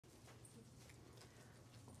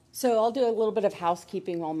So I'll do a little bit of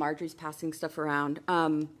housekeeping while Marjorie's passing stuff around.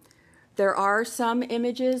 There are some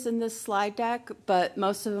images in this slide deck, but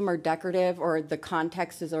most of them are decorative, or the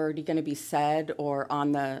context is already going to be said or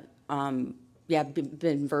on the,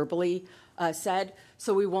 been verbally said.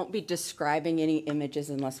 So we won't be describing any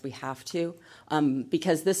images unless we have to,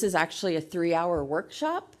 because this is actually a 3-hour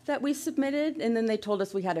workshop that we submitted, and then they told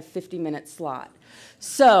us we had a 50-minute slot.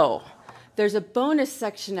 So there's a bonus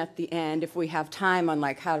section at the end if we have time on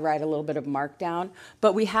like how to write a little bit of markdown.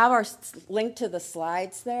 But we have our link to the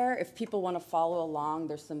slides there. If people want to follow along,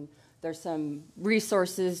 there's some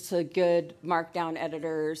resources to good markdown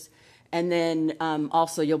editors. And then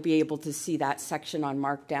also you'll be able to see that section on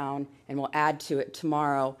markdown, and we'll add to it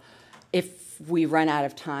tomorrow. If we run out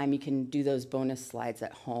of time, you can do those bonus slides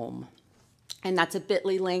at home. And that's a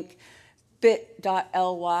bit.ly link.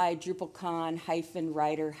 bit.ly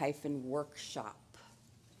DrupalCon-writer-workshop.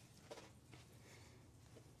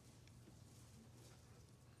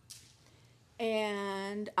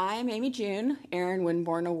 And I'm Amy June, Aaron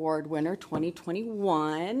Winborn Award winner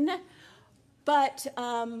 2021. But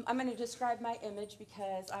I'm going to describe my image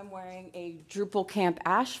because I'm wearing a Drupal Camp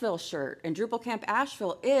Asheville shirt. And Drupal Camp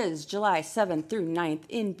Asheville is July 7th through 9th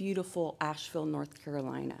in beautiful Asheville, North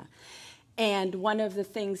Carolina. And one of the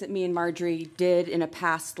things that me and Marjorie did in a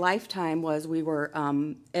past lifetime was we were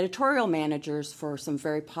editorial managers for some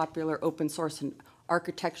very popular open source and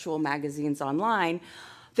architectural magazines online.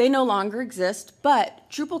 They no longer exist, but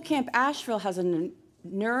Drupal Camp Asheville has a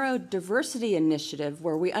neurodiversity initiative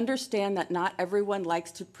where we understand that not everyone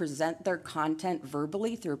likes to present their content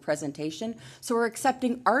verbally through a presentation, so we're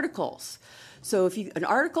accepting articles. So if an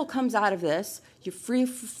article comes out of this, you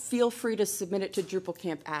feel free to submit it to Drupal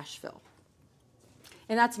Camp Asheville.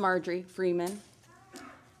 And that's Marjorie Freeman.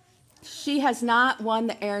 She has not won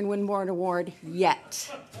the Aaron Winborn Award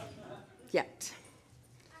yet. Yet.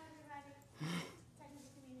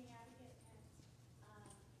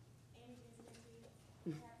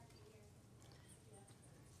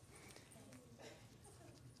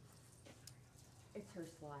 It's her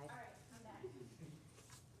slide. All right, I'm back.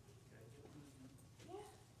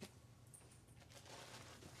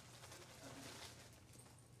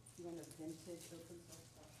 You want a vintage open source?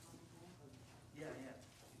 Yeah.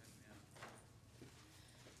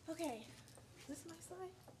 Okay, is this my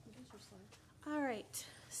slide? It is your slide. All right,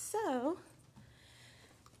 so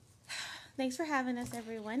thanks for having us,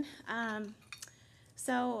 everyone.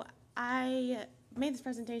 So I made this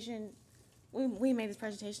presentation, we made this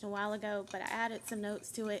presentation a while ago, but I added some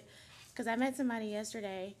notes to it because I met somebody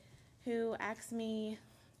yesterday who asked me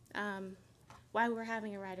why we were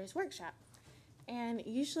having a writer's workshop. And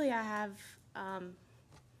usually I have, I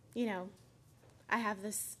have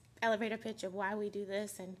this elevator pitch of why we do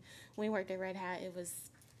this, and when we worked at Red Hat, it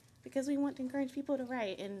was because we want to encourage people to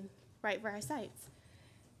write and write for our sites.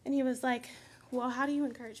 And he was like, well, how do you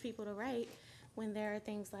encourage people to write when there are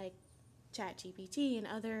things like ChatGPT and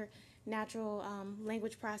other natural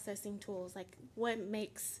language processing tools? Like, what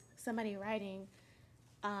makes somebody writing,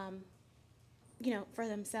 for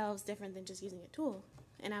themselves different than just using a tool?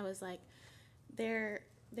 And I was like,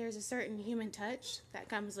 there's a certain human touch that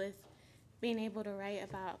comes with being able to write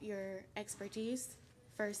about your expertise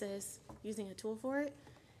versus using a tool for it.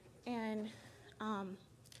 And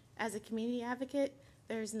as a community advocate,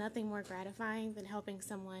 there's nothing more gratifying than helping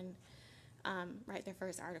someone write their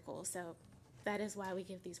first article. So that is why we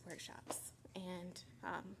give these workshops. And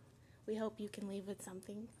we hope you can leave with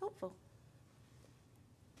something hopeful.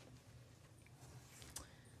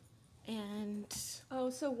 And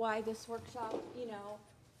so why this workshop?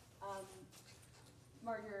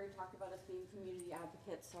 Marjorie talked about us being community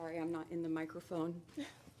advocates. Sorry, I'm not in the microphone.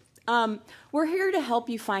 We're here to help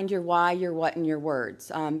you find your why, your what, and your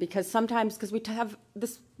words. Because we have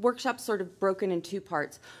this workshop sort of broken in two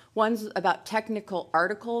parts. One's about technical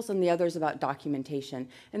articles, and the other's about documentation.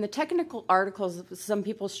 And the technical articles, some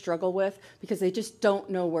people struggle with because they just don't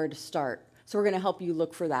know where to start. So we're going to help you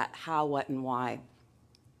look for that how, what, and why.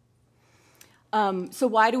 So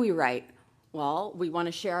why do we write? Well, we want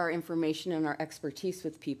to share our information and our expertise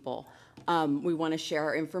with people. We want to share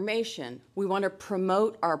our information. We want to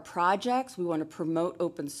promote our projects. We want to promote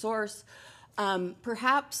open source.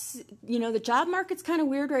 Perhaps, the job market's kind of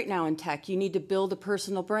weird right now in tech. You need to build a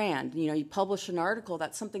personal brand. You publish an article.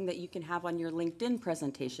 That's something that you can have on your LinkedIn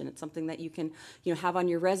presentation. It's something that you can, have on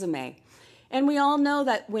your resume. And we all know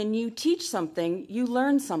that when you teach something, you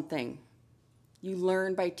learn something. You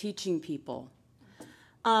learn by teaching people.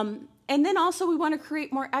 And then also we want to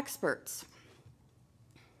create more experts.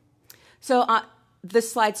 So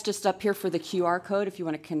this slide's just up here for the QR code if you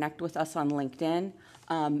want to connect with us on LinkedIn.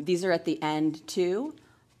 These are at the end too.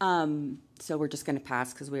 So we're just going to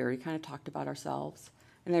pass because we already kind of talked about ourselves.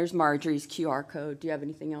 And there's Marjorie's QR code. Do you have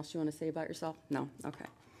anything else you want to say about yourself? No? Okay.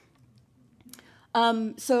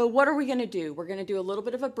 So what are we going to do? We're going to do a little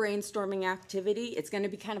bit of a brainstorming activity. It's going to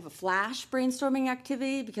be kind of a flash brainstorming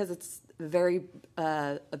activity because it's a very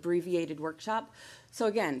abbreviated workshop. So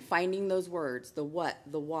again, finding those words, the what,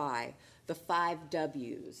 the why, the 5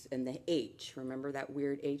 W's, and the H. Remember that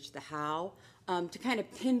weird H, the how, to kind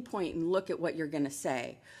of pinpoint and look at what you're going to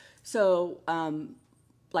say. So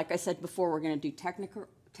like I said before, we're going to do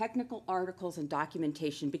technical articles and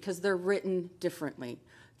documentation because they're written differently.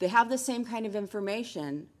 They have the same kind of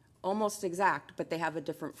information, almost exact, but they have a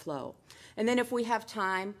different flow. And then if we have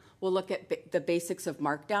time, we'll look at the basics of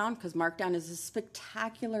Markdown, because Markdown is a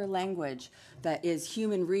spectacular language that is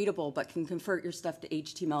human readable but can convert your stuff to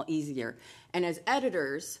HTML easier. And as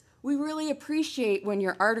editors, we really appreciate when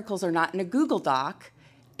your articles are not in a Google Doc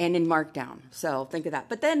and in Markdown. So think of that.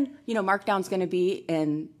 But then, you know, Markdown's going to be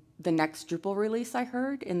in the next Drupal release, I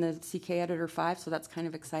heard, in the CK Editor 5, so that's kind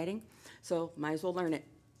of exciting. So might as well learn it.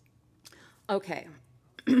 Okay.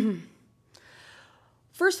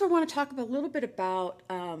 First, I want to talk a little bit about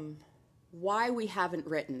why we haven't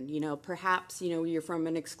written. You know, perhaps, you know, you're from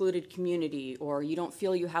an excluded community or you don't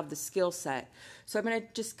feel you have the skill set. So I'm going to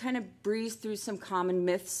just kind of breeze through some common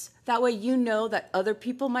myths. That way you know that other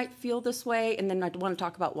people might feel this way, and then I want to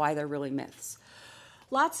talk about why they're really myths.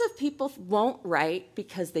 Lots of people won't write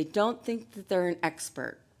because they don't think that they're an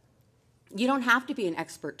expert. You don't have to be an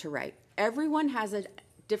expert to write. Everyone has a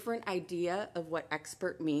different idea of what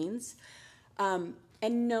expert means, and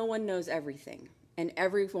no one knows everything, and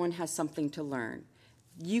everyone has something to learn.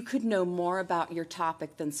 You could know more about your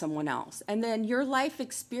topic than someone else, and then your life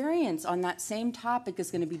experience on that same topic is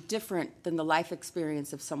going to be different than the life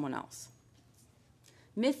experience of someone else.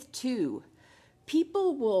 Myth 2,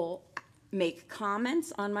 people will make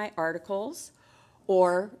comments on my articles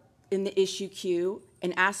or in the issue queue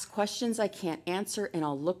and ask questions I can't answer, and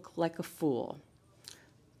I'll look like a fool.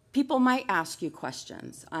 People might ask you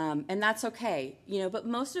questions, and that's okay, you know, but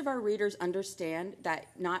most of our readers understand that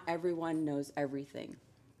not everyone knows everything.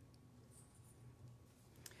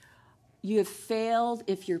 You have failed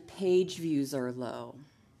if your page views are low.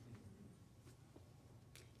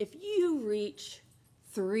 If you reach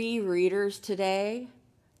 3 readers today,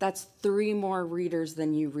 that's 3 more readers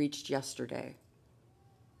than you reached yesterday.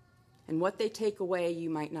 And what they take away, you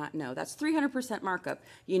might not know. That's 300% markup.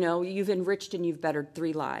 You know, you've enriched and you've bettered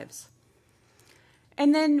 3 lives.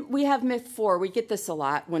 And then we have myth 4. We get this a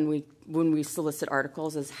lot when we solicit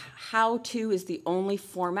articles, is how to is the only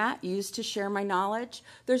format used to share my knowledge.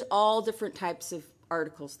 There's all different types of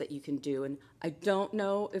articles that you can do. And I don't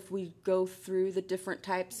know if we go through the different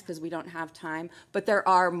types because we don't have time, but there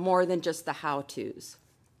are more than just the how-tos.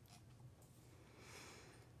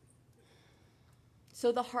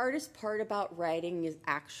 So the hardest part about writing is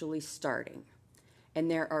actually starting, and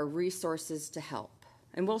there are resources to help.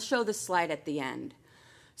 And we'll show this slide at the end.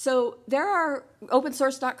 So there are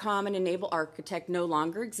opensource.com and Enable Architect no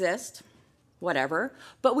longer exist, whatever,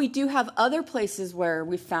 but we do have other places where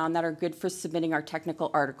we found that are good for submitting our technical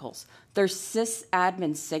articles. There's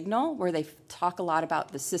sysadmin Signal, where they talk a lot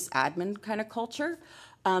about the sysadmin kind of culture.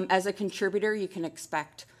 As a contributor, you can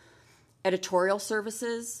expect editorial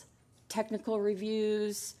services, technical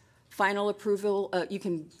reviews, final approval. You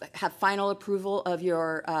can have final approval of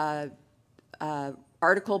your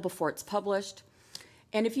article before it's published.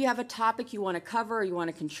 And if you have a topic you want to cover or you want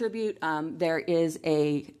to contribute, there is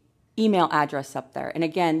a email address up there. And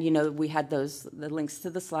again, you know, we had the links to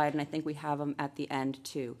the slide, and I think we have them at the end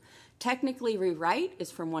too. Technically Rewrite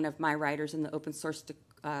is from one of my writers in the open source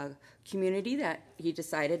community that he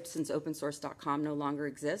decided, since opensource.com no longer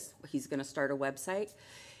exists, he's going to start a website.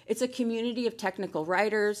 It's a community of technical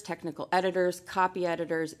writers, technical editors, copy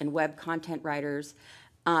editors, and web content writers,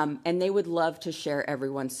 and they would love to share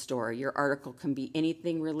everyone's story. Your article can be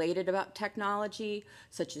anything related about technology,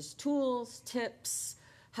 such as tools, tips,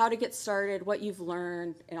 how to get started, what you've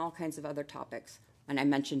learned, and all kinds of other topics. And I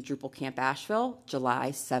mentioned Drupal Camp Asheville,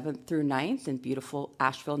 July 7th through 9th in beautiful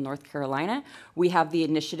Asheville, North Carolina. We have the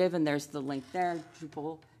initiative, and there's the link there,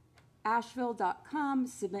 drupalasheville.com,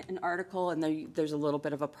 submit an article, and there's a little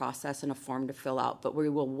bit of a process and a form to fill out, but we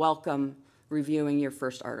will welcome reviewing your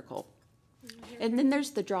first article. And then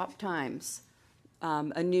there's the Drop Times,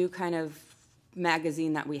 a new kind of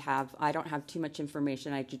magazine that we have. I don't have too much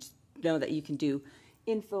information. I just know that you can do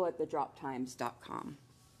info@thedroptimes.com.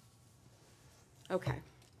 Okay.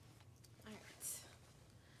 All right.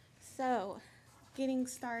 So, getting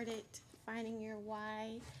started, finding your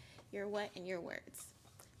why, your what, and your words.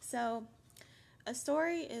 So, A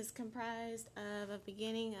story is comprised of a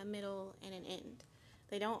beginning, a middle, and an end.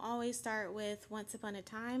 They don't always start with once upon a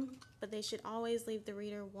time, but they should always leave the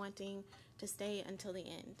reader wanting to stay until the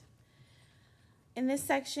end. In this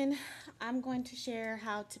section, I'm going to share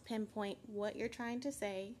how to pinpoint what you're trying to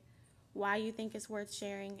say, why you think it's worth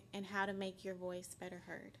sharing, and how to make your voice better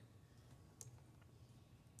heard.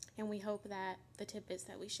 And we hope that the tidbits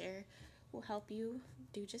that we share will help you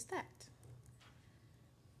do just that.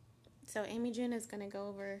 So Amy June is going to go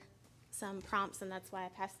over some prompts, and that's why I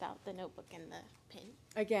passed out the notebook and the pen.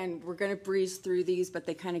 Again, we're going to breeze through these, but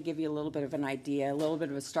they kind of give you a little bit of an idea, a little bit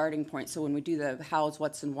of a starting point. So when we do the hows,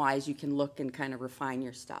 what's, and whys, you can look and kind of refine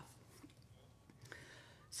your stuff.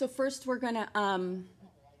 So first, we're going to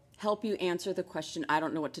help you answer the question, I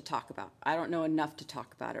don't know what to talk about. I don't know enough to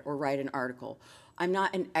talk about it or write an article. I'm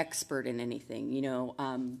not an expert in anything, you know.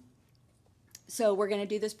 So we're going to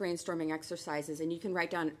do this brainstorming exercises, and you can write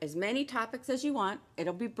down as many topics as you want.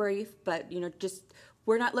 It'll be brief, but, you know, just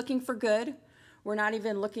we're not looking for good. We're not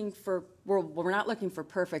even looking for, we're not looking for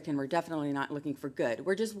perfect, and we're definitely not looking for good.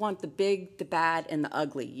 We just want the big, the bad, and the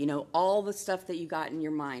ugly. You know, all the stuff that you got in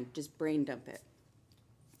your mind, just brain dump it.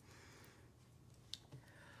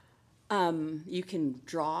 You can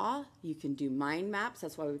draw, you can do mind maps.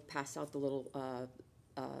 That's why we passed out the little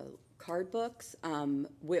card books.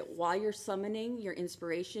 While you're summoning your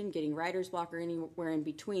inspiration, getting writer's block or anywhere in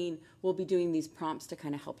between, we'll be doing these prompts to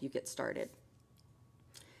kind of help you get started.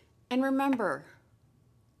 And remember,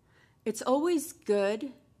 it's always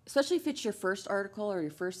good, especially if it's your first article or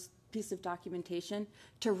your first piece of documentation,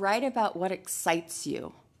 to write about what excites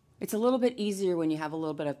you. It's a little bit easier when you have a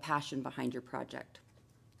little bit of passion behind your project.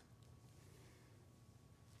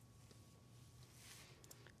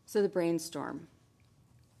 So the brainstorm.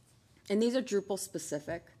 And these are Drupal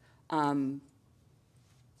specific.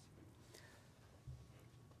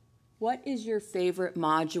 What is your favorite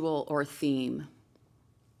module or theme?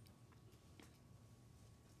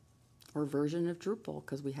 Or version of Drupal,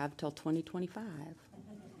 because we have till 2025.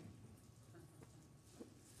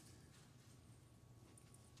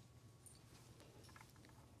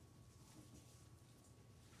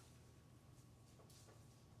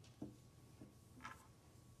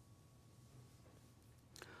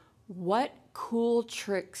 What cool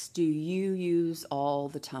tricks do you use all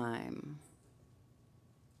the time?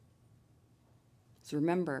 So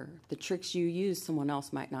remember, the tricks you use, someone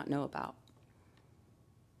else might not know about.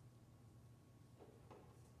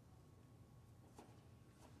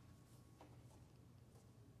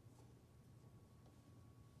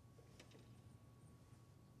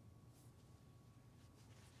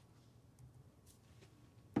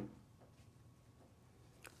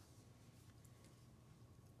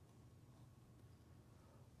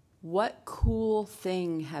 What cool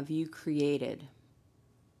thing have you created?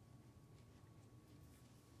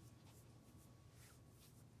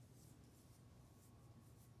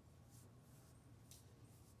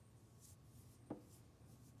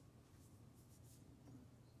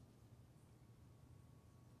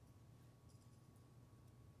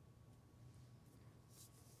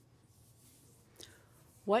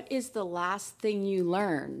 What is the last thing you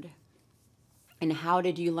learned, and how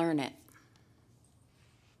did you learn it?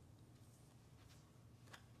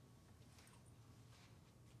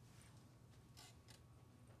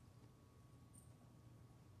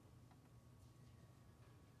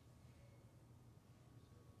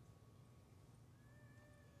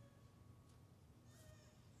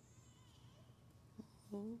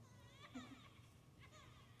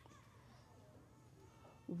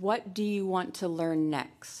 What do you want to learn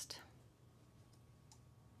next?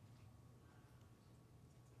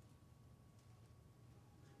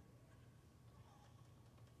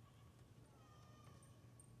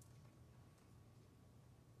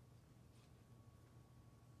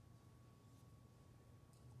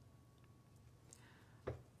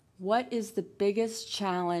 What is the biggest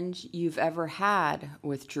challenge you've ever had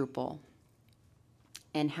with Drupal?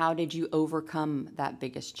 And how did you overcome that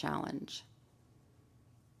biggest challenge?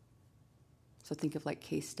 So think of like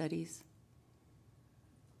case studies.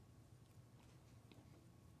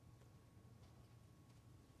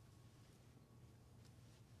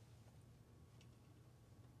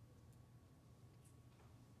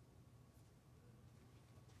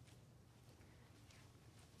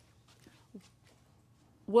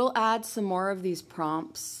 We'll add some more of these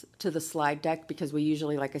prompts to the slide deck because we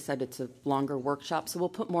usually, like I said, it's a longer workshop. So we'll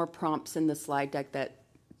put more prompts in the slide deck that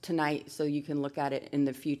tonight so you can look at it in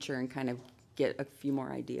the future and kind of get a few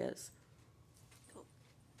more ideas. Cool.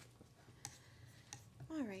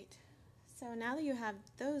 All right. So now that you have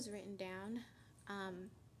those written down,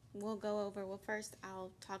 we'll go over, well, first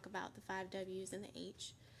I'll talk about the 5 W's and the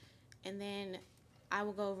H, and then I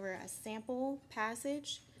will go over a sample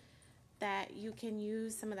passage that you can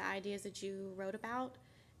use some of the ideas that you wrote about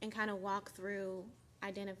and kind of walk through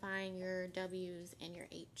identifying your W's and your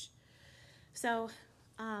H. So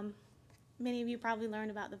many of you probably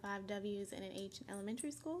learned about the 5 W's and an H in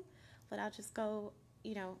elementary school, but I'll just go,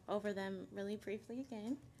 over them really briefly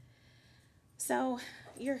again. So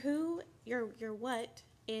your who, your what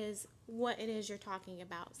is what it is you're talking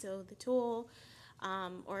about. So the tool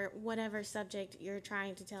or whatever subject you're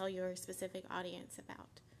trying to tell your specific audience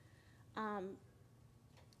about.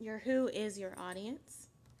 Your who is your audience.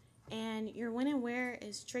 And your when and where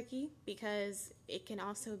is tricky because it can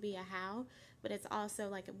also be a how, but it's also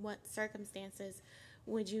like in what circumstances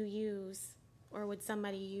would you use or would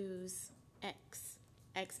somebody use X?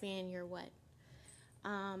 X being your what.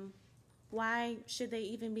 Why should they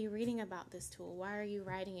even be reading about this tool? Why are you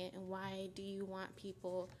writing it, and why do you want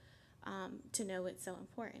people to know it's so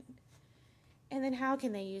important? And then how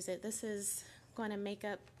can they use it? This is going to make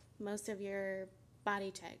up most of your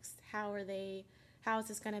body text. How is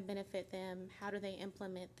this going to benefit them? How do they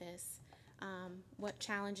implement this? What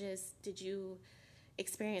challenges did you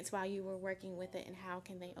experience while you were working with it, and how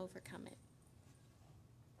can they overcome it?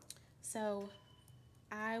 So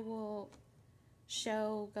I will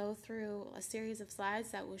go through a series of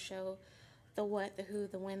slides that will show the what, the who,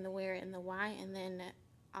 the when, the where, and the why, and then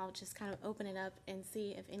I'll just kind of open it up and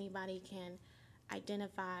see if anybody can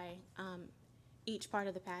identify each part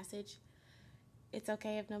of the passage. It's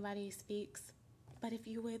okay if nobody speaks, but if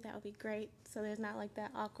you would, that would be great, so there's not like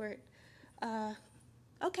that awkward,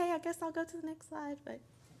 okay, I guess I'll go to the next slide, but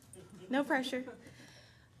no pressure.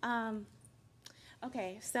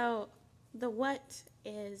 Okay, so the what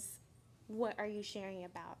is, what are you sharing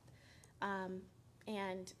about?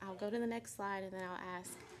 And I'll go to the next slide, and then I'll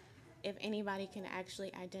ask if anybody can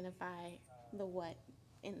actually identify the what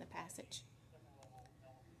in the passage.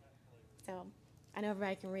 So I know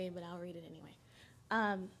everybody can read, but I'll read it anyway.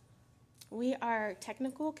 We are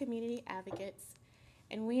technical community advocates,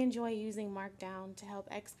 and we enjoy using Markdown to help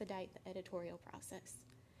expedite the editorial process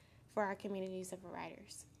for our communities of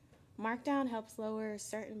writers. Markdown helps lower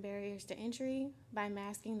certain barriers to entry by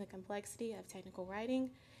masking the complexity of technical writing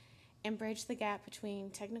and bridge the gap between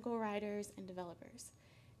technical writers and developers.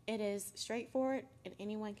 It is straightforward, and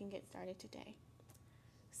anyone can get started today.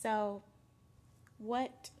 So,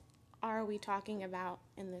 what are we talking about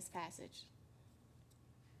in this passage?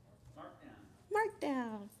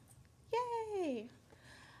 Markdown. Yay!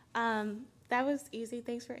 That was easy.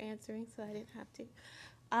 Thanks for answering, so I didn't have to.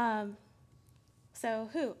 So,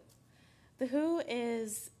 who? The who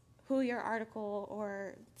is who your article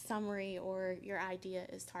or summary or your idea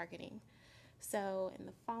is targeting. So in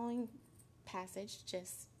the following passage,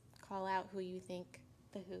 just call out who you think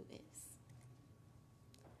the who is.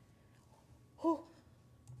 Oh.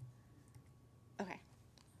 Okay.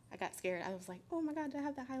 I got scared. I was like, oh my God, do I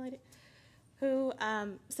have that highlighted? Who,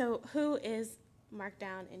 so who is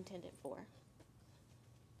Markdown intended for?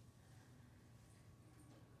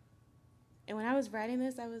 And when I was writing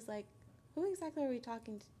this, I was like, who exactly are we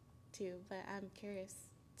talking to? But I'm curious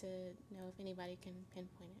to know if anybody can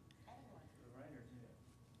pinpoint it. The writers, yeah.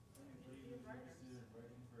 Anybody who's interested in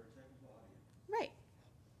writing for a technical audience. Right.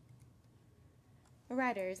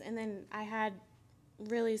 Writers. And then I had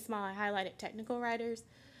really small, I highlighted technical writers,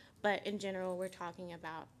 but in general, we're talking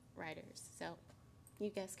about writers. So you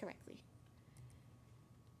guessed correctly.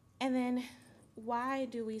 And then why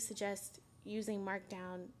do we suggest using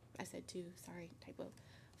Markdown, I said two, sorry, typo,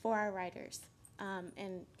 for our writers?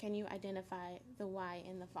 And can you identify the why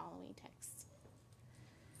in the following text?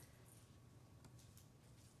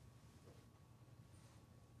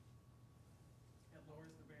 It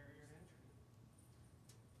lowers the barrier to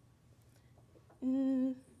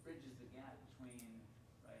entry. It bridges the gap between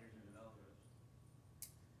writers and developers.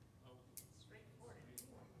 Oh, straightforward.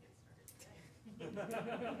 Anyone can get started today.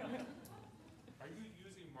 Are you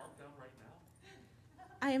using Markdown right now?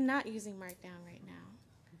 I am not using Markdown right now,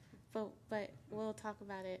 but we'll talk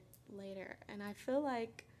about it later. And I feel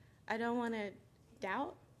like I don't want to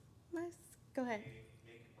doubt myself. Go ahead.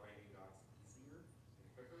 Make writing docs easier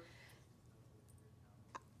and quicker?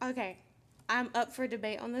 Okay, I'm up for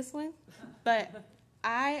debate on this one, but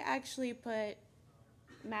I actually put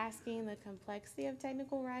masking the complexity of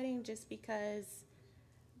technical writing just because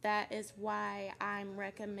that is why I'm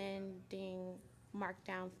recommending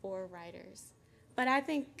Markdown for writers. But I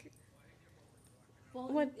think,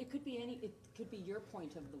 Well, it could be it could be your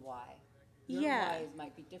point of the why. Your Yeah. whys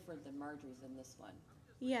might be different than Marjorie's in this one.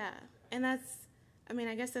 yeah, and that's, I mean,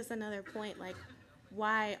 I guess that's another point, like,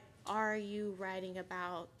 why are you writing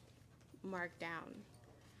about Markdown?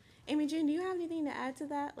 Amy June, do you have anything to add to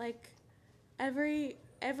that? Like, every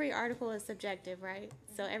article is subjective, right?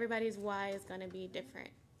 So everybody's why is going to be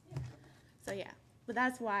different. So yeah, but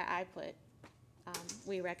that's why I put,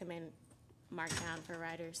 we recommend Markdown for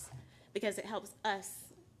writers, because it helps us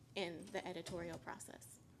in the editorial process.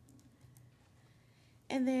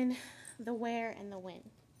 And then the where and the when.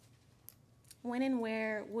 When and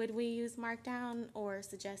where would we use Markdown or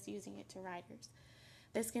suggest using it to writers?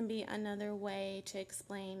 This can be another way to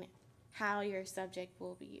explain how your subject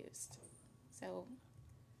will be used. So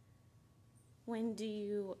when do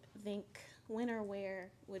you think, when or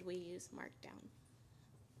where would we use Markdown?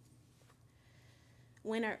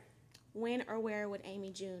 When or where would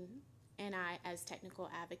Amy June and I, as technical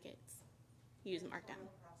advocates, use Markdown?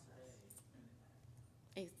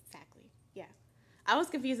 Exactly, yeah. I was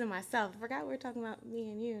confusing myself. I forgot we were talking about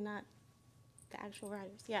me and you, not the actual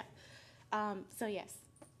writers. Yeah. So yes,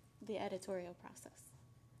 the editorial process.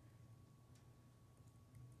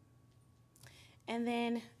 And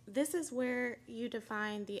then this is where you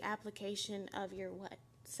define the application of your what.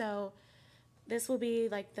 So this will be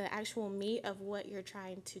like the actual meat of what you're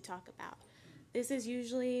trying to talk about. This is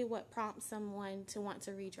usually what prompts someone to want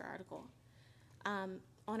to read your article. On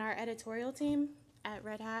our editorial team at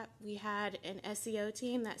Red Hat, we had an SEO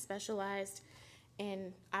team that specialized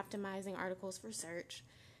in optimizing articles for search.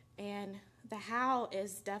 And the how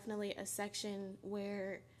is definitely a section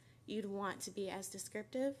where you'd want to be as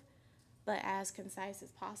descriptive but as concise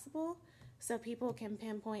as possible so people can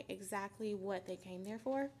pinpoint exactly what they came there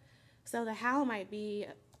for. So the how might be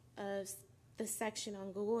the section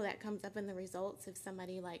on Google that comes up in the results if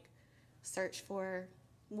somebody like search for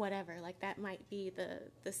whatever, like that might be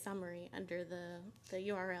the summary under the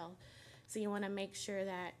URL. So you want to make sure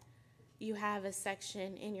that you have a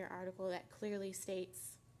section in your article that clearly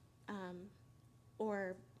states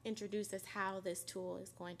or introduces how this tool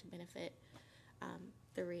is going to benefit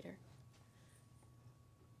the reader.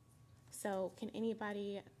 So can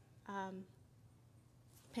anybody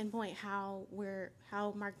pinpoint how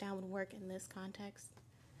Markdown would work in this context?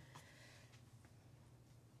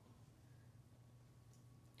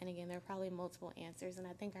 And again, there are probably multiple answers, and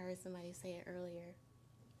I think I heard somebody say it earlier.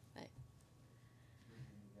 But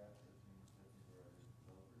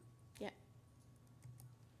yeah,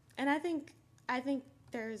 and I think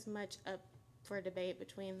there's much up for debate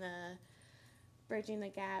between the bridging the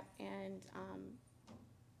gap and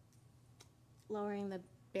lowering the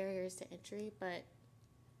barriers to entry. But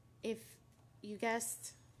if you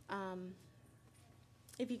guessed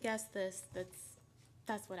this,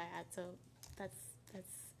 that's what I had. So that's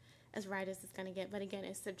as right as it's going to get. But again,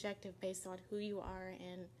 it's subjective based on who you are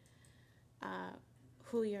and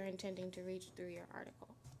who you're intending to reach through your article.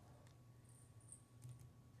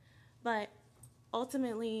 But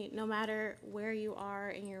ultimately, no matter where you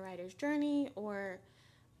are in your writer's journey or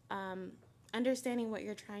understanding what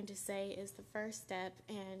you're trying to say is the first step,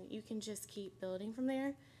 and you can just keep building from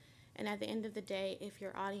there. And at the end of the day, if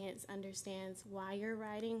your audience understands why you're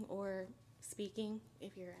writing or speaking,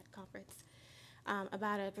 if you're at a conference,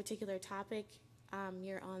 about a particular topic,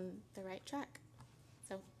 you're on the right track.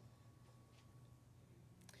 So,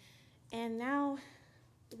 and now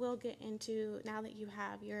we'll get into, now that you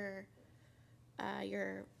have your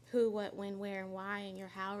who, what, when, where, and why, and your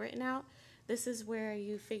how written out, this is where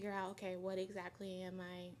you figure out, okay, what exactly am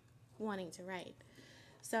I wanting to write?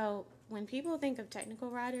 So when people think of technical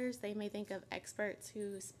writers, they may think of experts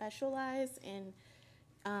who specialize in,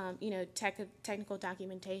 technical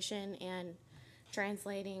documentation and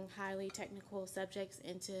translating highly technical subjects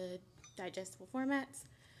into digestible formats.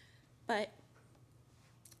 But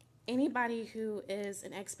anybody who is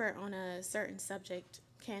an expert on a certain subject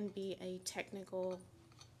can be a technical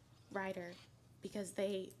writer because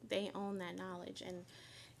they own that knowledge. And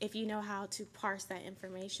if you know how to parse that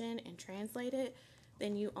information and translate it,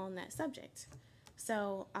 then you own that subject.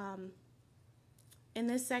 So in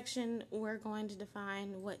this section, we're going to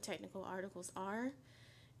define what technical articles are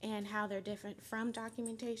and how they're different from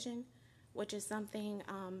documentation, which is something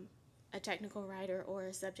a technical writer or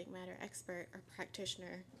a subject matter expert or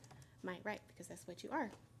practitioner might write, because that's what you are.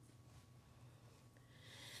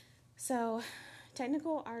 So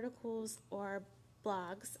technical articles or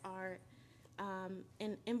blogs are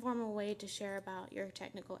an informal way to share about your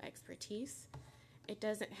technical expertise. It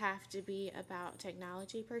doesn't have to be about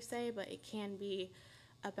technology per se, but it can be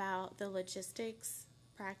about the logistics,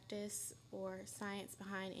 practice, or science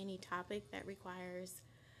behind any topic that requires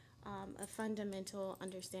a fundamental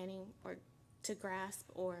understanding or to grasp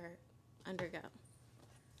or undergo.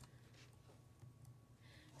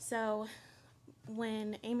 So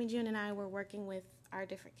when Amy June and I were working with our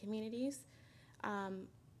different communities,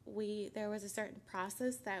 there was a certain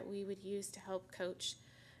process that we would use to help coach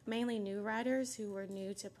mainly new writers who were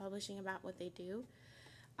new to publishing about what they do.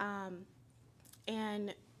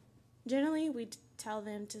 And generally, we'd tell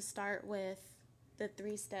them to start with the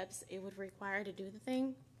 3 steps it would require to do the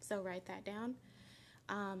thing, so write that down.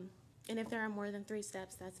 And if there are more than 3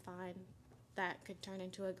 steps, that's fine. That could turn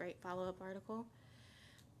into a great follow-up article.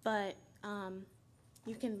 But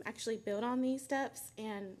you can actually build on these steps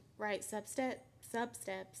and write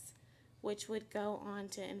sub-steps, which would go on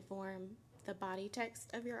to inform the body text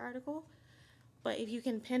of your article. But if you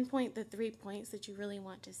can pinpoint the 3 points that you really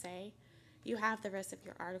want to say, you have the rest of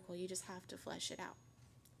your article. You just have to flesh it out.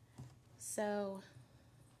 So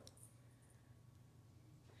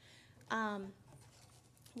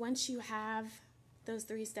once you have those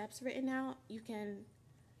 3 steps written out, you can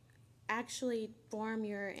actually form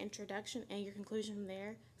your introduction and your conclusion from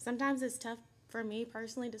there. Sometimes it's tough for me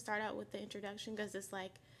personally to start out with the introduction because it's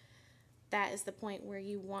like that is the point where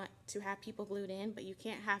you want to have people glued in, but you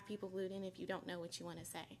can't have people glued in if you don't know what you want to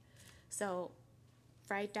say. So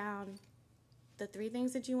write down the 3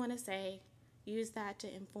 things that you want to say, use that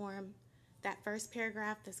to inform that first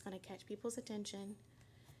paragraph that's going to catch people's attention.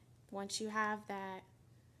 Once you have that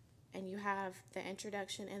and you have the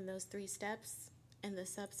introduction and those 3 steps and the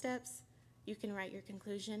sub-steps, you can write your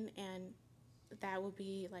conclusion, and that will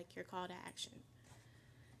be like your call to action.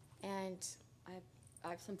 And I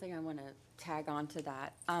have something I want to tag on to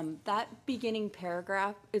that. That beginning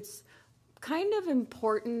paragraph, it's kind of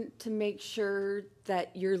important to make sure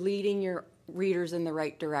that you're leading your readers in the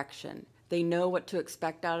right direction. They know what to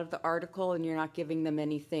expect out of the article, and you're not giving them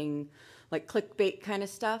anything like clickbait kind of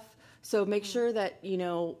stuff. So make sure that,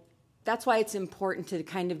 that's why it's important to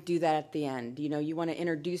kind of do that at the end. You want to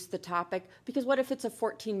introduce the topic, because what if it's a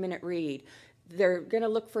 14-minute read? They're going to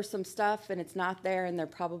look for some stuff and it's not there, and you're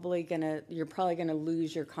probably going to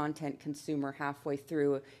lose your content consumer halfway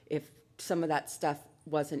through if some of that stuff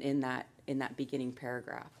wasn't in that beginning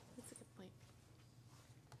paragraph. That's a good point.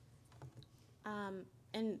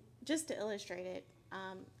 And just to illustrate it,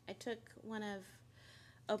 I took one of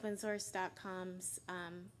opensource.com's,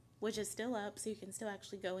 which is still up, so you can still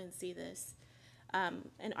actually go and see this,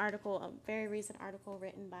 an article, a very recent article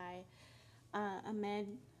written by Ahmed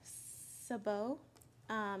Sabo,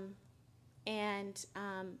 and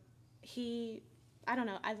I don't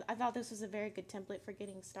know, I thought this was a very good template for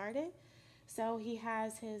getting started. So he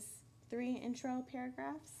has his 3 intro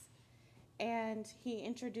paragraphs, and he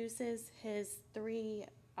introduces his 3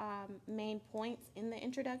 main points in the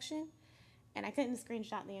introduction. And I couldn't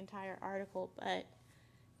screenshot the entire article, but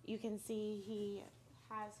you can see he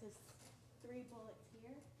has his 3 bullets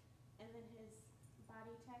here, and then his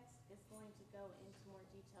body text is going to go into more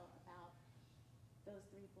detail about those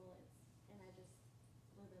 3 bullets, and I just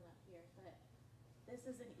blew them up here. But this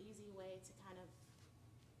is an easy way to kind of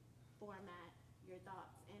format your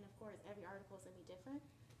thoughts, and of course every article is going to be different,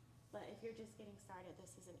 but if you're just getting started,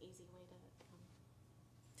 this is an easy way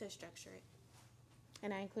to structure it.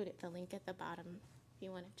 And I included the link at the bottom if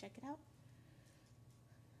you want to check it out.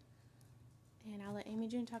 And I'll let Amy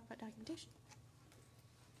June talk about documentation.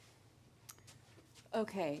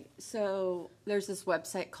 Okay, so there's this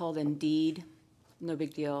website called Indeed. No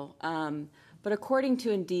big deal. But according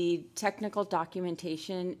to Indeed, technical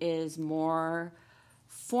documentation is more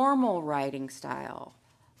formal writing style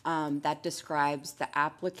that describes the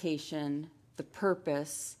application, the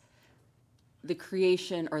purpose, the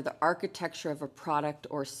creation, or the architecture of a product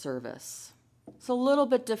or service. It's a little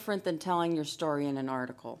bit different than telling your story in an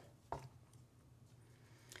article.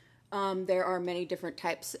 There are many different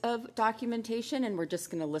types of documentation, and we're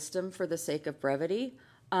just going to list them for the sake of brevity.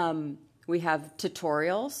 We have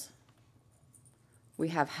tutorials. We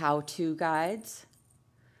have how-to guides.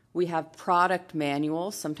 We have product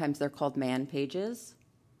manuals. Sometimes they're called man pages.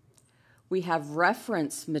 We have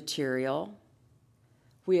reference material.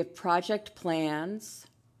 We have project plans.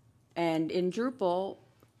 And in Drupal,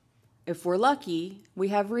 if we're lucky, we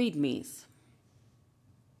have READMEs.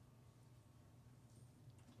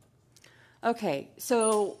 Okay,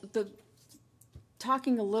 so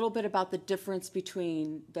talking a little bit about the difference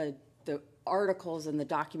between the articles and the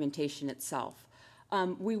documentation itself.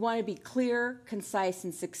 We want to be clear, concise,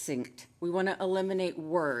 and succinct. We want to eliminate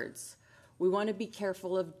words. We want to be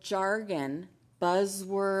careful of jargon,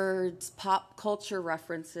 buzzwords, pop culture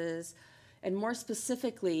references, and more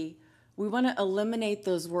specifically, we want to eliminate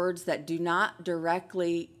those words that do not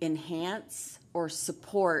directly enhance or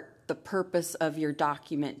support the purpose of your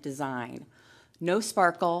document design. No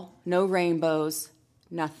sparkle, no rainbows,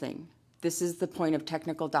 nothing. This is the point of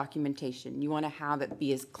technical documentation. You want to have it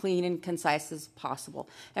be as clean and concise as possible.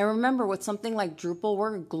 And remember, with something like Drupal,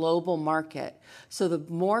 we're a global market. So the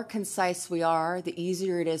more concise we are, the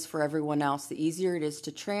easier it is for everyone else, the easier it is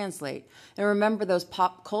to translate. And remember, those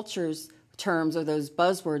pop cultures terms or those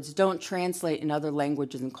buzzwords don't translate in other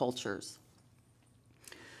languages and cultures.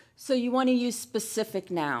 So you want to use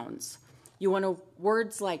specific nouns. You want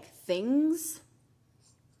words like things,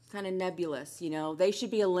 kind of nebulous, you know, they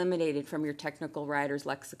should be eliminated from your technical writer's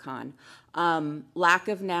lexicon. Lack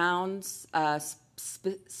of nouns,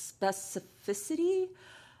 specificity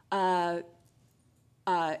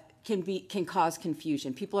can cause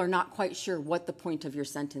confusion. People are not quite sure what the point of your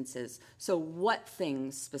sentence is. So what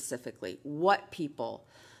things specifically? What people?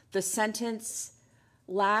 The sentence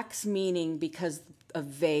lacks meaning because of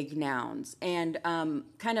vague nouns and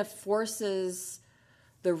kind of forces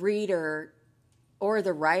the reader or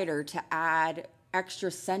the writer to add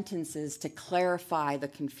extra sentences to clarify the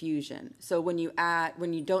confusion. So when you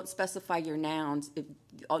don't specify your nouns,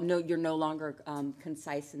 you're no longer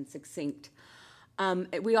concise and succinct.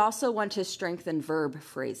 We also want to strengthen verb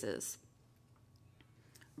phrases.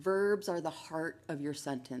 Verbs are the heart of your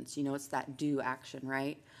sentence. You know, it's that do action,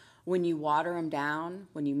 right? When you water them down,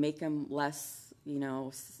 when you make them less, you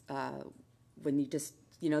know, when you just,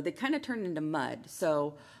 you know, they kind of turn into mud.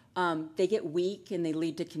 So they get weak and they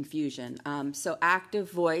lead to confusion. So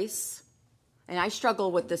active voice, and I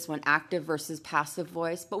struggle with this one, active versus passive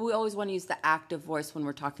voice, but we always want to use the active voice when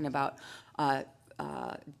we're talking about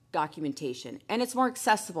documentation. And it's more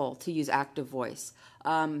accessible to use active voice.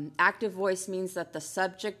 Active voice means that the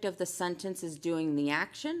subject of the sentence is doing the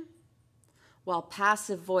action, while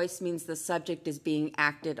passive voice means the subject is being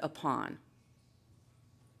acted upon.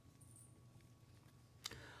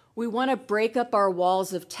 We want to break up our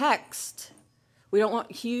walls of text. We don't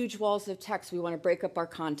want huge walls of text. We want to break up our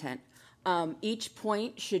content. Each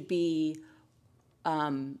point should be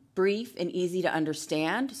brief and easy to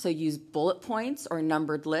understand. So use bullet points or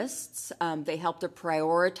numbered lists. They help to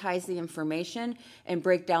prioritize the information and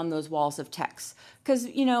break down those walls of text. Because,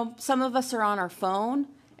 you know, some of us are on our phone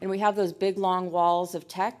and we have those big, long walls of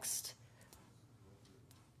text.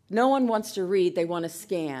 No one wants to read, they want to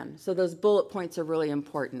scan. So those bullet points are really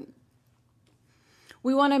important.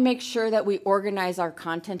 We want to make sure that we organize our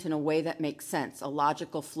content in a way that makes sense, a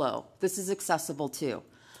logical flow. This is accessible too.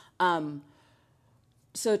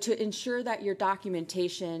 So to ensure that your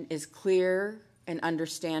documentation is clear and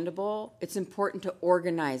understandable, it's important to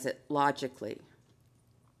organize it logically.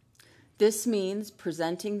 This means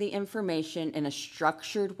presenting the information in a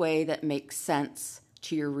structured way that makes sense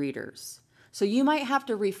to your readers. So you might have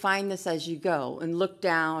to refine this as you go and look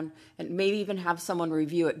down and maybe even have someone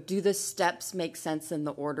review it. Do the steps make sense in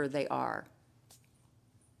the order they are?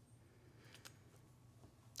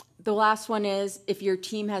 The last one is if your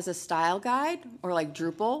team has a style guide or like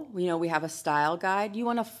Drupal, you know, we have a style guide, you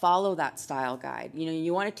want to follow that style guide. You know,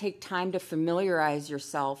 you want to take time to familiarize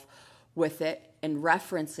yourself with it and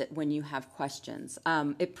reference it when you have questions.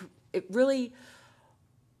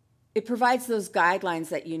 It provides those guidelines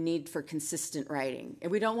that you need for consistent writing. And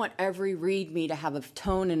we don't want every README to have a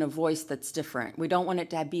tone and a voice that's different. We don't want it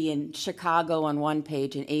to be in Chicago on one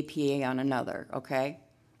page and APA on another, okay?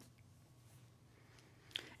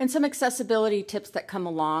 And some accessibility tips that come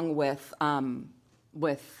along with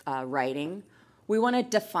writing. We want to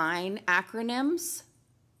define acronyms.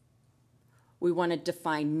 We want to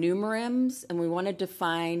define numeronyms, and we want to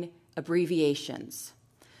define abbreviations.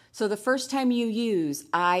 So the first time you use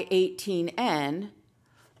I-18N,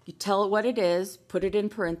 you tell it what it is, put it in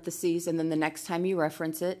parentheses, and then the next time you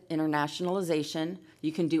reference it, internationalization,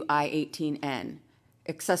 you can do I-18N.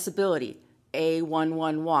 Accessibility,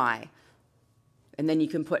 A11Y, and then you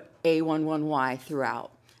can put A11Y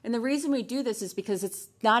throughout. And the reason we do this is because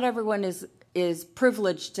not everyone is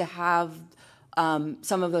privileged to have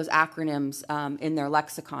some of those acronyms in their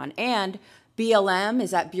lexicon. And BLM,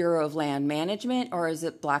 is that Bureau of Land Management, or is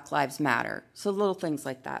it Black Lives Matter? So little things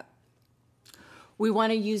like that. We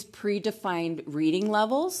want to use predefined reading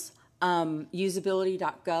levels.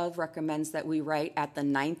 Usability.gov recommends that we write at the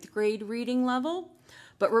 9th grade reading level.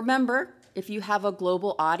 But remember, if you have a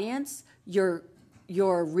global audience, your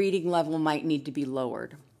reading level might need to be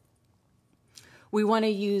lowered. We want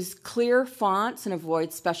to use clear fonts and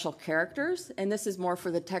avoid special characters, and this is more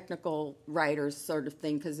for the technical writers sort of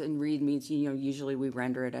thing, because in READMEs, you know, usually we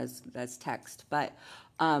render it as text. But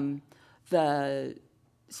the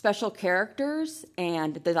special characters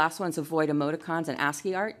and the last one's avoid emoticons and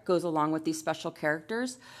ASCII art goes along with these special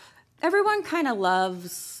characters. Everyone kind of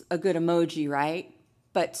loves a good emoji, right?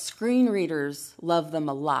 But screen readers love them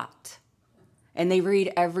a lot. and they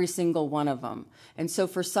read every single one of them. And so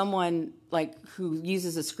for someone like who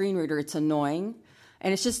uses a screen reader, it's annoying.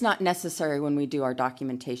 And it's just not necessary when we do our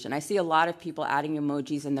documentation. I see a lot of people adding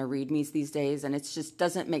emojis in their READMEs these days, and it just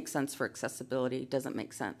doesn't make sense for accessibility. It doesn't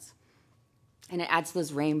make sense. And it adds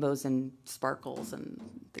those rainbows and sparkles and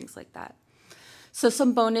things like that. So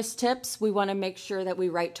some bonus tips. We want to make sure that we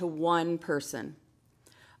write to one person.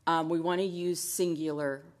 We want to use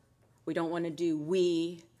singular. We don't want to do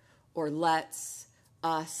we or let's,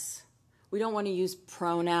 us. We don't want to use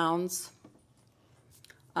pronouns.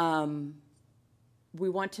 We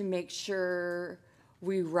want to make sure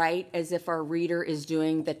we write as if our reader is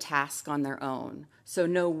doing the task on their own. So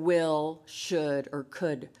no will, should, or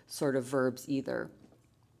could sort of verbs either.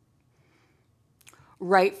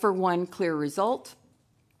 Write for one clear result.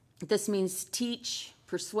 This means teach,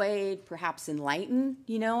 persuade, perhaps enlighten,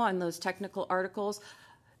 on those technical articles.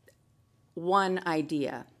 One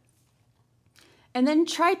idea. And then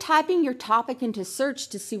try typing your topic into search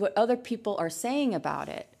to see what other people are saying about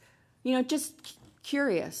it. Just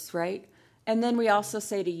curious, right? And then we also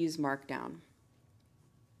say to use Markdown.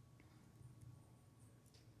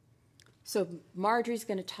 So Marjorie's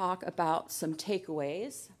going to talk about some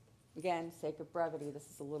takeaways. Again, sake of brevity, this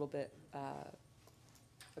is a little bit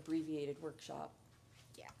abbreviated workshop.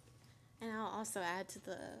 Yeah. And I'll also add to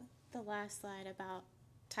the last slide about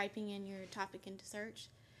typing in your topic into search.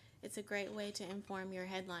 It's a great way to inform your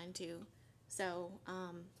headline too. So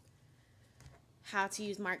how to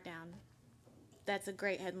use Markdown. That's a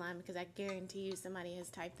great headline because I guarantee you somebody has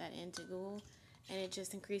typed that into Google, and it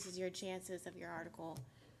just increases your chances of your article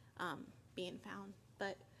being found.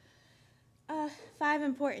 But 5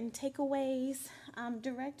 important takeaways.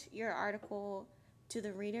 Direct your article to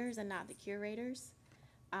the readers and not the curators.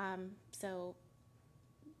 So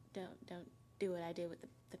don't do what I did with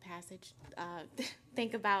the passage.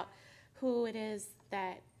 Think about who it is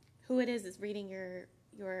that's reading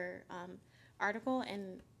your article,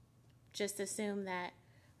 and just assume that,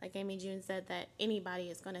 like Amy June said, that anybody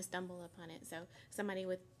is going to stumble upon it. So somebody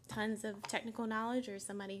with tons of technical knowledge or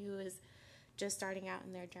somebody who is just starting out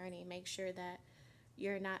in their journey, make sure that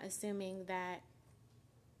you're not assuming that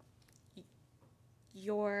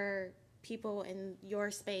your people in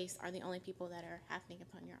your space are the only people that are happening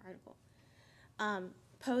upon your article.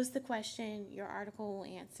 Pose the question your article will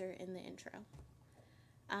answer in the intro.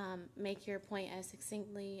 Make your point as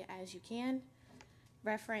succinctly as you can.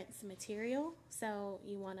 Reference material, so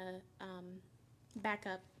you want to back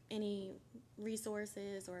up any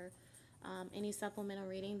resources or any supplemental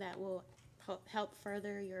reading that will help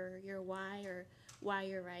further your why or why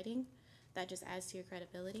you're writing. That just adds to your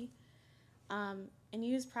credibility. And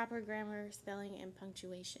use proper grammar, spelling, and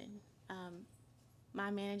punctuation. My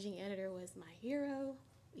managing editor was my hero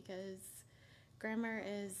because grammar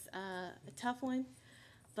is a tough one,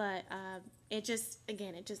 but it just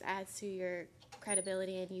adds to your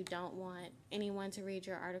credibility, and you don't want anyone to read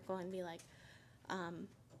your article and be like,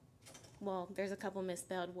 well, there's a couple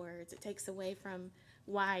misspelled words. It takes away from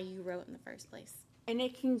why you wrote in the first place. And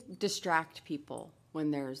it can distract people when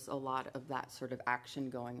there's a lot of that sort of action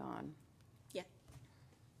going on. Yeah.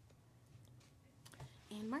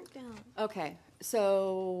 And Markdown. Okay,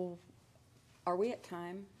 so are we at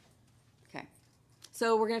time? Okay.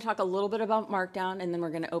 So we're going to talk a little bit about Markdown, and then we're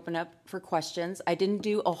going to open up for questions. I didn't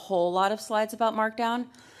do a whole lot of slides about Markdown.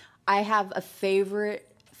 I have a favorite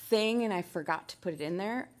thing, and I forgot to put it in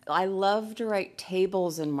there. I love to write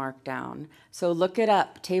tables in Markdown. So look it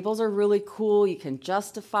up. Tables are really cool. You can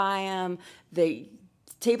justify them.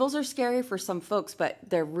 Tables are scary for some folks, but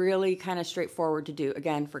they're really kind of straightforward to do.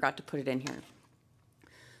 Again, forgot to put it in here.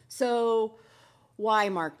 So why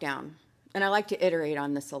Markdown? And I like to iterate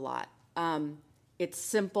on this a lot. It's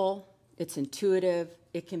simple, it's intuitive,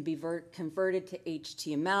 it can be converted to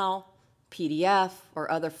HTML, PDF,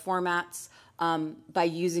 or other formats by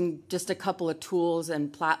using just a couple of tools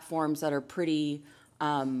and platforms that are pretty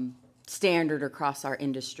standard across our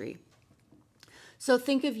industry. So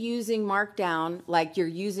think of using Markdown like you're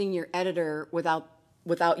using your editor without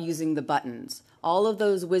using the buttons. All of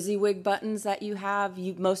those WYSIWYG buttons that you have,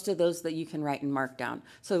 most of those that you can write in Markdown.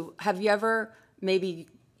 So have you ever, maybe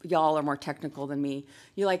y'all are more technical than me,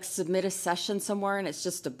 you like submit a session somewhere and it's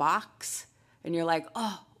just a box and you're like,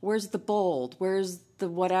 oh, where's the bold? Where's the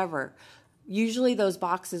whatever? Usually those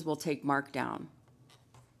boxes will take Markdown.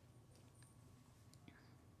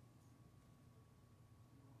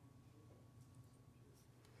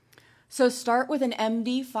 So start with an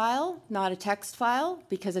MD file, not a text file,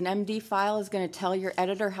 because an MD file is going to tell your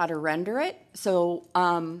editor how to render it. So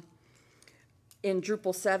In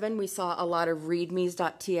Drupal 7, we saw a lot of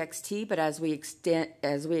readmes.txt, but as we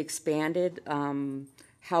expanded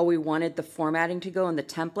how we wanted the formatting to go in the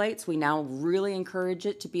templates, we now really encourage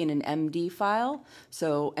it to be in an MD file.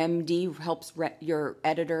 So MD helps your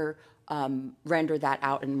editor render that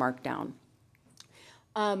out in Markdown.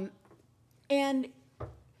 And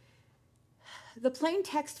the plain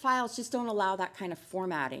text files just don't allow that kind of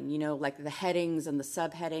formatting, you know, like the headings and the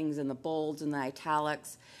subheadings and the bolds and the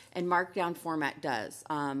italics, and Markdown format does.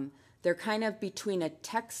 They're kind of between a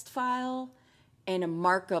text file and a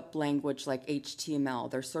markup language like HTML.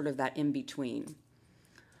 They're sort of that in between.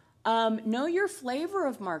 Know your flavor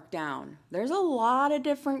of Markdown. There's a lot of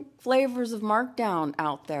different flavors of Markdown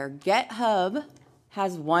out there. GitHub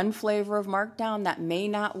has one flavor of Markdown that may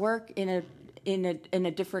not work in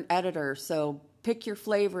a different editor, so pick your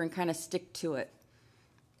flavor and kind of stick to it.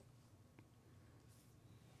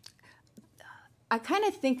 I kind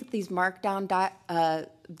of think that these Markdown,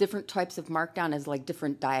 different types of Markdown as like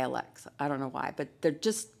different dialects. I don't know why, but they're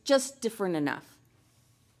just different enough.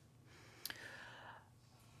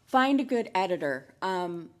 Find a good editor.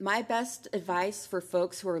 My best advice for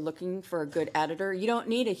folks who are looking for a good editor, you don't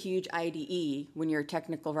need a huge IDE when you're a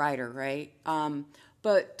technical writer, right?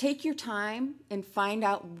 But take your time and find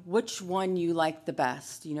out which one you like the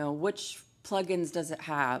best. You know, which plugins does it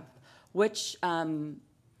have? Which,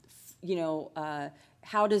 you know,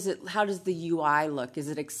 how does the UI look? Is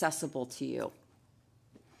it accessible to you?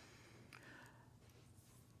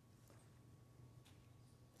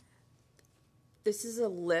 This is a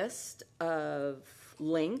list of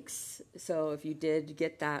links. So if you did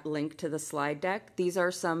get that link to the slide deck, these are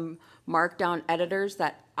some Markdown editors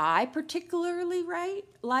that I particularly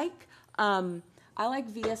like. I like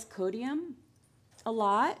VS Codium a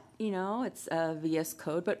lot. You know, it's VS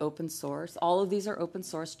Code, but open source. All of these are open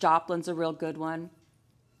source. Joplin's a real good one.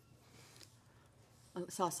 I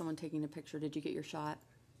saw someone taking a picture. Did you get your shot?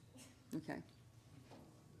 Okay.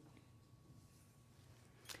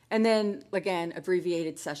 And then, again,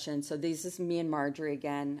 abbreviated session. So this is me and Marjorie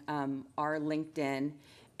again, our LinkedIn.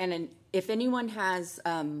 And if anyone has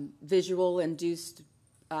visual-induced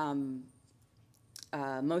motion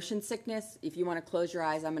sickness, if you want to close your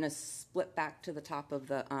eyes, I'm going to split back to the top of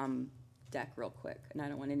the deck real quick. And I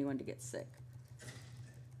don't want anyone to get sick.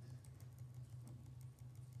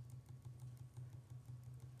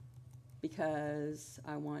 Because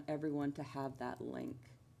I want everyone to have that link.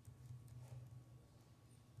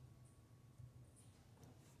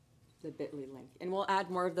 The bit.ly link. And we'll add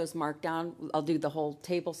more of those Markdown. I'll do the whole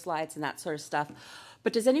table slides and that sort of stuff.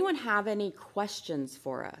 But does anyone have any questions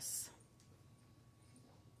for us?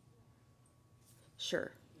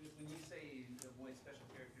 Sure. When you say avoid special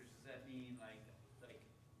characters, does that mean like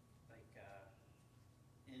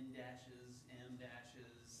N dashes, M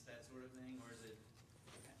dashes, that sort of thing, or is it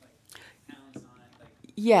like pound sign?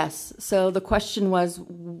 Yes. So the question was,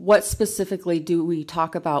 what specifically do we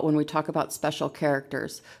talk about when we talk about special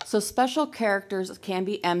characters? So special characters can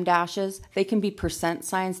be M dashes, they can be percent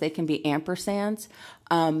signs, they can be ampersands,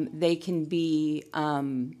 they can be. So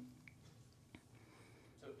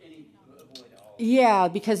any avoid all. Yeah,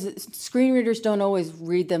 because screen readers don't always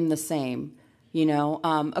read them the same. You know,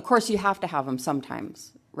 of course you have to have them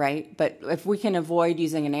sometimes, right? But if we can avoid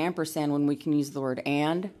using an ampersand when we can use the word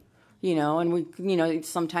and. You know, and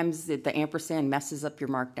sometimes the ampersand messes up your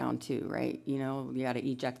Markdown too, right? You know, you got to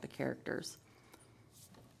eject the characters.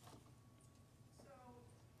 So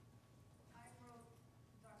I wrote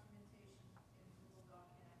documentation in Google Doc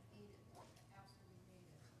and I hate it. I absolutely hate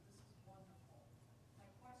it. This is wonderful. My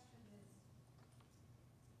question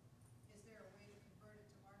is there a way to convert it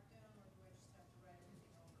to Markdown, or do I just have to write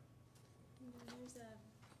everything over?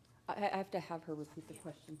 I have to have her repeat the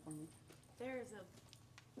question for me.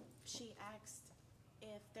 She asked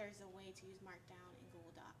if there's a way to use Markdown in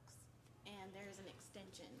Google Docs, and there's an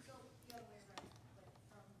extension So the other way around, like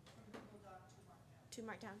from Google Doc to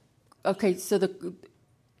Markdown. Okay, so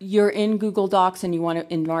you're in Google Docs and you want it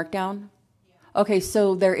in Markdown? Yeah. Okay,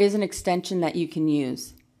 so there is an extension that you can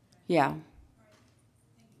use. Yeah.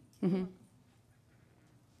 Mm-hmm.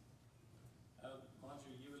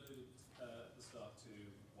 Marjorie, you alluded at the start to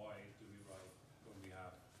why do we write when we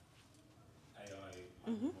have AI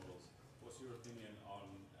models. What's your opinion on,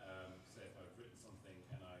 say, if I've written something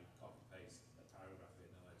and I copy-paste a paragraph in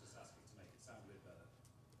and I just ask it to make it sound a bit better?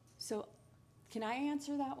 So can I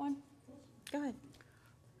answer that one? Go ahead.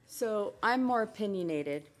 So I'm more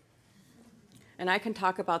opinionated, and I can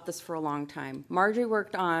talk about this for a long time. Marjorie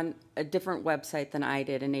worked on a different website than I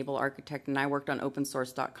did, Enable Architect, and I worked on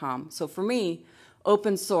opensource.com. So for me,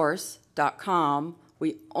 opensource.com,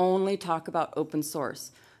 we only talk about open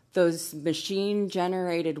source. those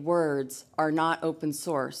machine-generated words are not open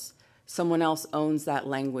source. Someone else owns that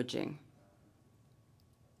languaging.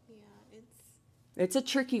 Yeah, It's a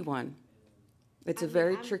tricky one. It's a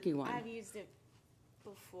very tricky one. I've used it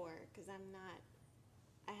before because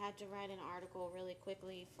I had to write an article really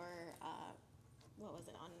quickly for, what was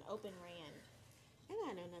it, on Open RAN. And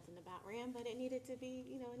I know nothing about RAN, but it needed to be,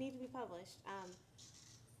 it needed to be published.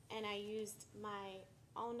 And I used my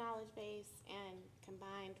own knowledge base and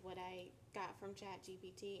combined what I got from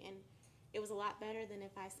ChatGPT, and it was a lot better than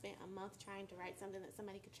if I spent a month trying to write something that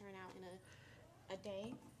somebody could churn out in a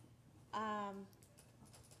day.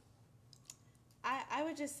 I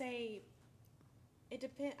would just say it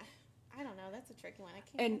depends. I don't know. That's a tricky one. I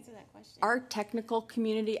can't answer that question. Our technical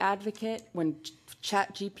community advocate, when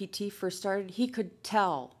ChatGPT first started, he could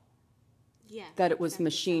tell that it was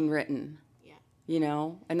machine written.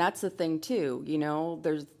 Yeah. And that's the thing too.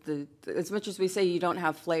 There's as much as we say you don't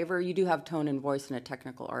have flavor, you do have tone and voice in a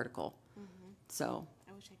technical article. Mm-hmm. So.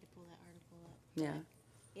 I wish I could pull that article up. Yeah.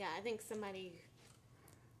 Yeah, I think somebody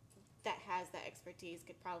that has that expertise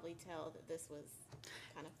could probably tell that this was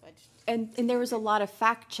kind of fudged. And there was a lot of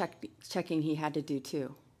checking he had to do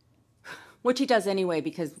too, which he does anyway,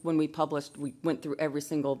 because when we published, we went through every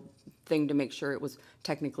single thing to make sure it was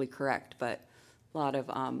technically correct, but a lot of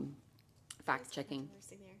fact checking.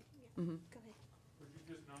 Yeah. Mm-hmm. Go ahead. Would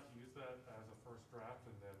you just not use that as a first draft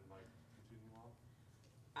and then continue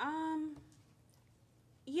on?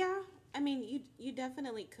 Yeah, I mean, you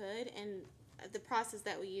definitely could, and the process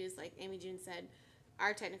that we use, like Amy June said,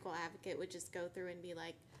 our technical advocate would just go through and be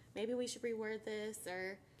like, maybe we should reword this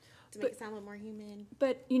or to make it sound a little more human.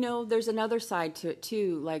 But, there's another side to it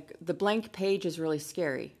too. Like the blank page is really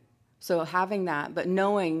scary. So having that, but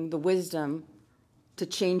knowing the wisdom to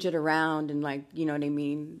change it around and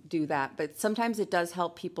do that. But sometimes it does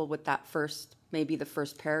help people with that maybe the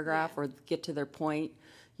first paragraph or get to their point.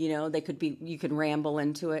 You could ramble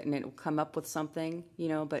into it and it will come up with something,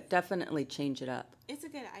 but definitely change it up. It's a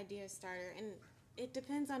good idea starter, and it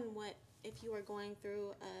depends on if you are going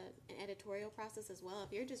through an editorial process as well.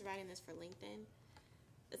 If you're just writing this for LinkedIn,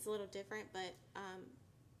 it's a little different, but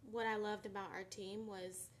what I loved about our team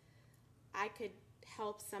was I could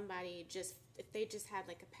help somebody if they just had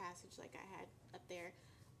like a passage like I had up there,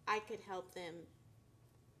 I could help them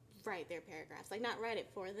write their paragraphs. Like not write it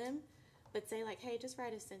for them, but say like, hey, just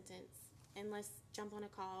write a sentence and let's jump on a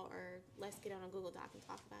call or let's get on a Google Doc and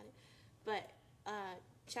talk about it. But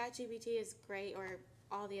ChatGPT is great, or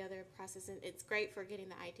all the other processes. It's great for getting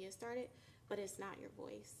the idea started, but it's not your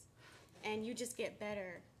voice. And you just get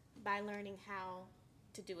better by learning how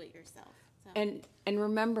to do it yourself. So. And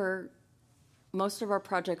remember, most of our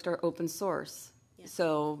projects are open source. Yeah.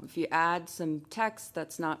 So if you add some text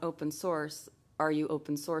that's not open source, are you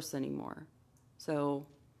open source anymore? So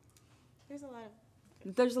there's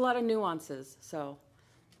a lot of nuances. So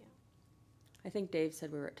yeah. I think Dave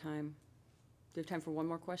said we were at time. Do you have time for one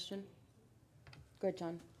more question? Go ahead,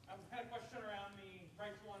 John. I had a question around the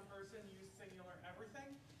right to one person, use singular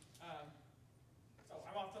everything. So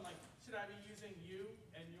I'm often like, should I be using you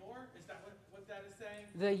and your? Is that what that is saying?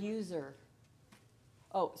 The user.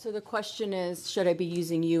 Oh, so the question is, should I be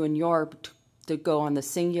using you and your to go on the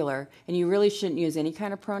singular? And you really shouldn't use any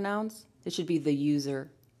kind of pronouns. It should be the user.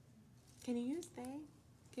 Can you use they?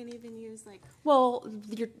 Can you even use like... Well,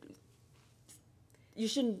 you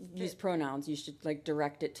shouldn't use pronouns. You should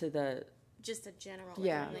direct it to the... Just a general.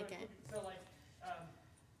 Yeah. So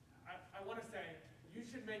I want to say, you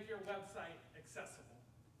should make your website accessible.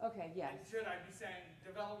 Okay, yes. And should I be saying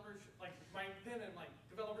developers,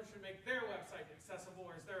 developers should make their website accessible,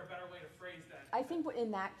 or is there a better way to phrase that? I think in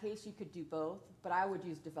that case you could do both, but I would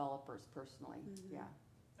use developers personally. Mm-hmm. Yeah.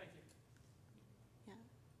 Thank you.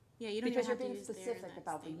 Yeah, you don't because even you're have being to use specific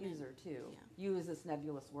about statement. the user too. Yeah. You is this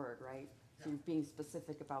nebulous word, right? So you're being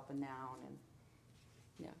specific about the noun and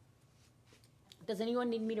yeah. Does anyone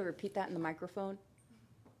need me to repeat that in the microphone?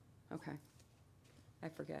 Okay. I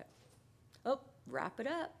forget. Oh, wrap it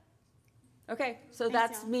up. Okay, so Thanks,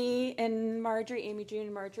 that's y'all. me and Marjorie, Amy June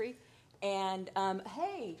and Marjorie. And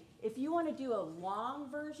hey, if you want to do a long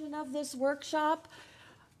version of this workshop,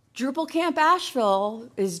 Drupal Camp Asheville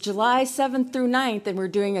is July 7th through 9th, and we're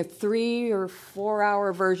doing a 3 or 4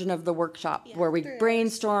 hour version of the workshop where we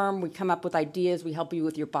brainstorm, we come up with ideas, we help you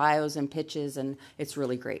with your bios and pitches, and it's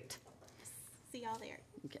really great. See y'all there.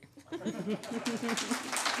 Okay.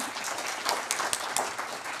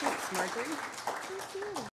 Thanks, Marjorie.